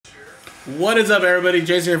What is up, everybody?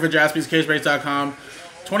 Jason here for JaspysCaseBreaks.com.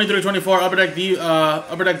 23-24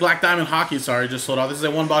 Upper Deck Black Diamond Hockey. Sorry, just sold off. This is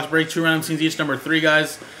a one-box break, 2 random teams each, number 3,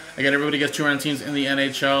 guys. Again, everybody gets 2 random teams in the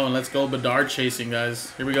NHL, and let's go Bedard chasing,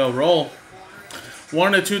 guys. Here we go. Roll.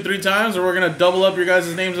 1 to 2, 3 times, or we're gonna double up your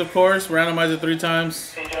guys' names, of course. Randomize it 3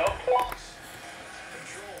 times. Hey, Joe.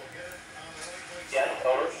 Yes,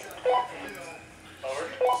 over. Over.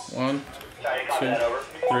 1, Sorry, 2, that over.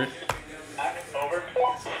 3. Back, over.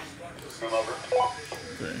 Room over.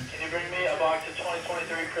 3. Can you bring me a box of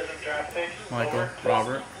 2023 Prism draft picks? Michael, over.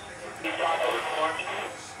 Robert. He's on over. Orange.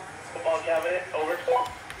 Football cabinet, over.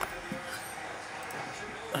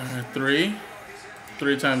 Alright, 3.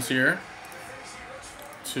 3 times here.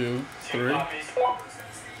 2, 3. You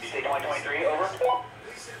say 2023, over.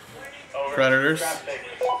 Over. Predators. Draft picks.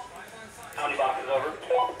 How many boxes, over?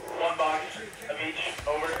 1 box of each,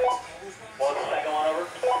 over. What's the second one, over?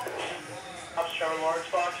 Up's Trevor Lawrence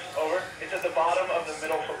box, over. It's at the bottom of the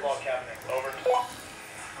middle football cabinet, over.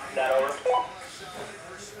 Is that over?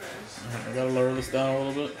 I gotta lower this down a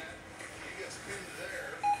little bit.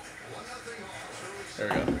 There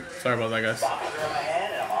we go. Sorry about that, guys. Boxes are in my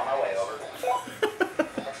hand and I'm on my way, over.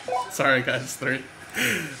 Sorry, guys. 3.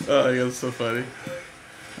 Oh, you guys are so funny.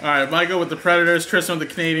 Alright, Michael with the Predators, Tristan with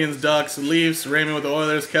the Canadians, Ducks, Leafs, Raymond with the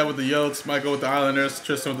Oilers, Kev with the Yotes, Michael with the Islanders,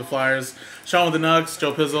 Tristan with the Flyers, Sean with the Nuggets,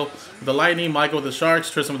 Joe Pizzle with the Lightning, Michael with the Sharks,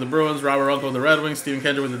 Tristan with the Bruins, Robert Uncle with the Red Wings, Steven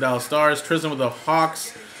Kendrick with the Dallas Stars, Tristan with the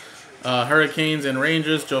Hawks, Hurricanes and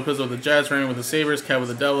Rangers, Joe Pizzle with the Jets, Raymond with the Sabres, Kev with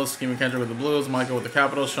the Devils, Steven Kendrick with the Blues, Michael with the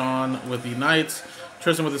Capitals, Sean with the Knights,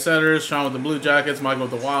 Tristan with the Senators, Sean with the Blue Jackets, Michael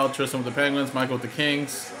with the Wild, Tristan with the Penguins, Michael with the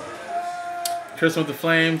Kings, Tristan with the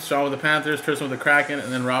Flames, Sean with the Panthers, Tristan with the Kraken,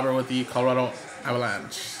 and then Robert with the Colorado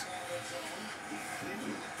Avalanche.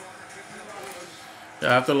 Yeah,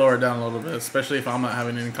 I have to lower it down a little bit, especially if I'm not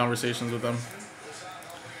having any conversations with them.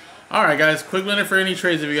 Alright, guys, quick minute for any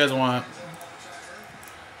trades if you guys want.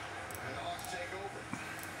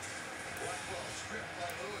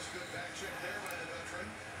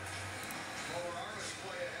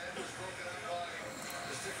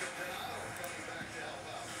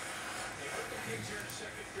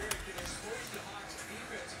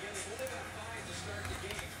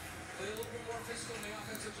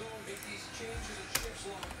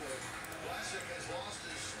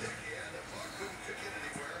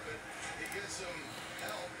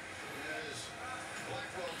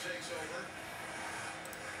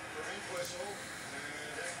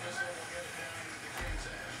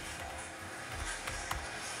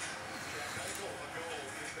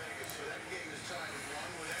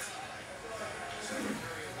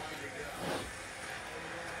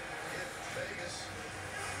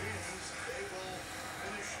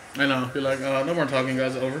 I know, be like, no more talking,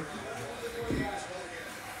 guys, over.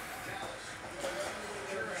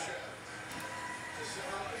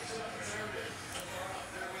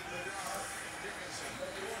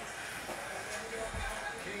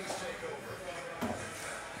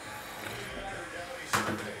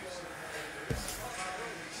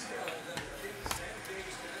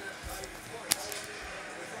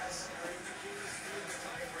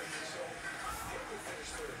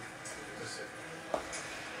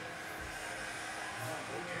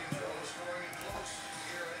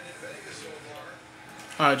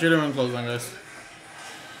 Alright, you're doing close on, guys.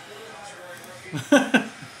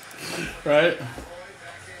 Right?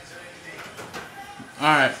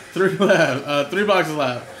 Alright, 3 left. 3 boxes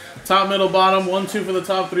left. Top, middle, bottom. 1, 2 for the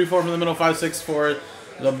top, 3, 4 for the middle, 5, 6 for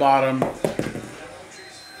the bottom.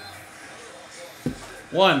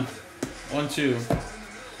 1, 1, 2.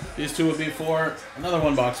 These 2 would be for another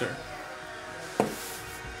 1 boxer.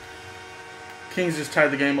 Kings just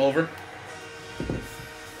tied the game over.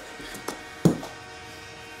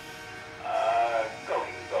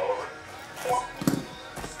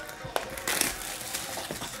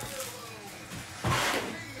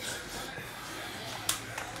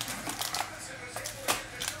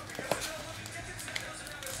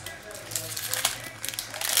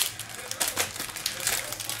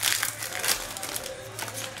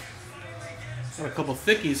 Got a couple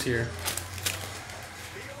thickies here.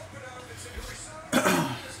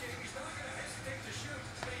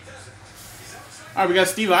 Alright, we got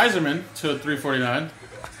Steve Yzerman to 349.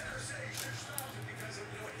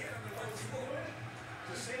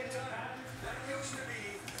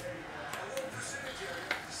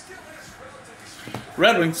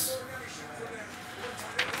 Red Wings.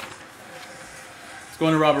 It's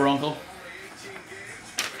going to Robert Uncle.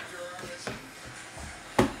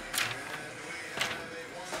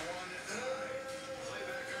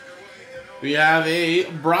 We have a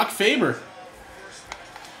Brock Faber.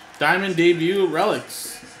 Diamond debut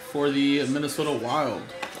relics for the Minnesota Wild.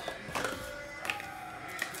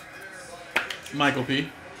 Michael P.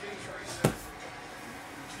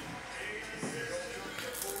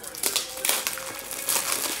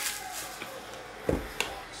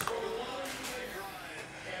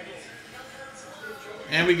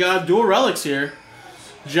 And we got dual relics here.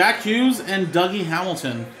 Jack Hughes and Dougie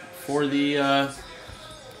Hamilton for the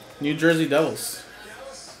New Jersey Devils.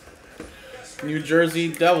 New Jersey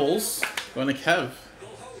Devils going to Kev.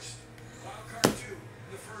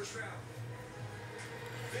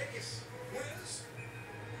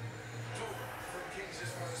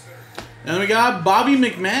 And we got Bobby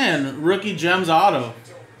McMahon, rookie Gems auto,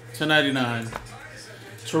 /99.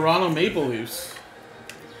 Toronto Maple Leafs.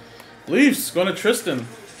 Leafs going to Tristan.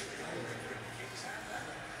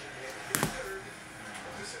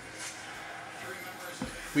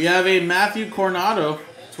 We have a Matthew Coronado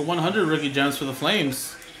 /100 rookie Gems for the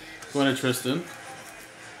Flames, going to Tristan.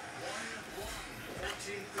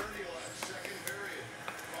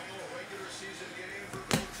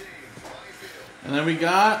 And then we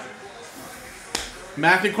got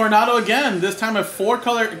Matthew Coronado again, this time a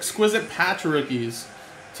 4-color exquisite patch rookies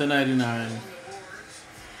 /99.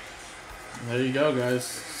 There you go, guys.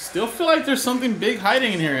 Still feel like there's something big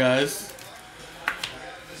hiding in here, guys.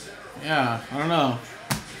 Yeah, I don't know.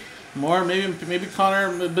 More, maybe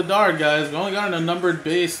Connor Bedard, guys. We only got a numbered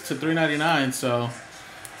base /399, so I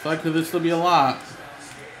feel like there'll still be a lot.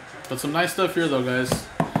 But some nice stuff here, though, guys.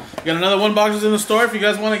 We got another 1 boxes in the store. If you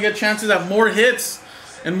guys want to get chances at more hits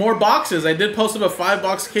and more boxes, I did post up a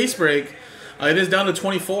 5-box case break. It is down to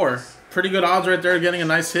 24. Pretty good odds right there, getting a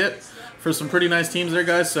nice hit for some pretty nice teams there,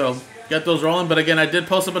 guys. So get those rolling. But again, I did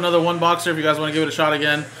post up another 1-boxer if you guys want to give it a shot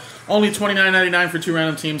again. Only $29.99 for 2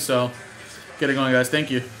 random teams, so get it going, guys.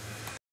 Thank you.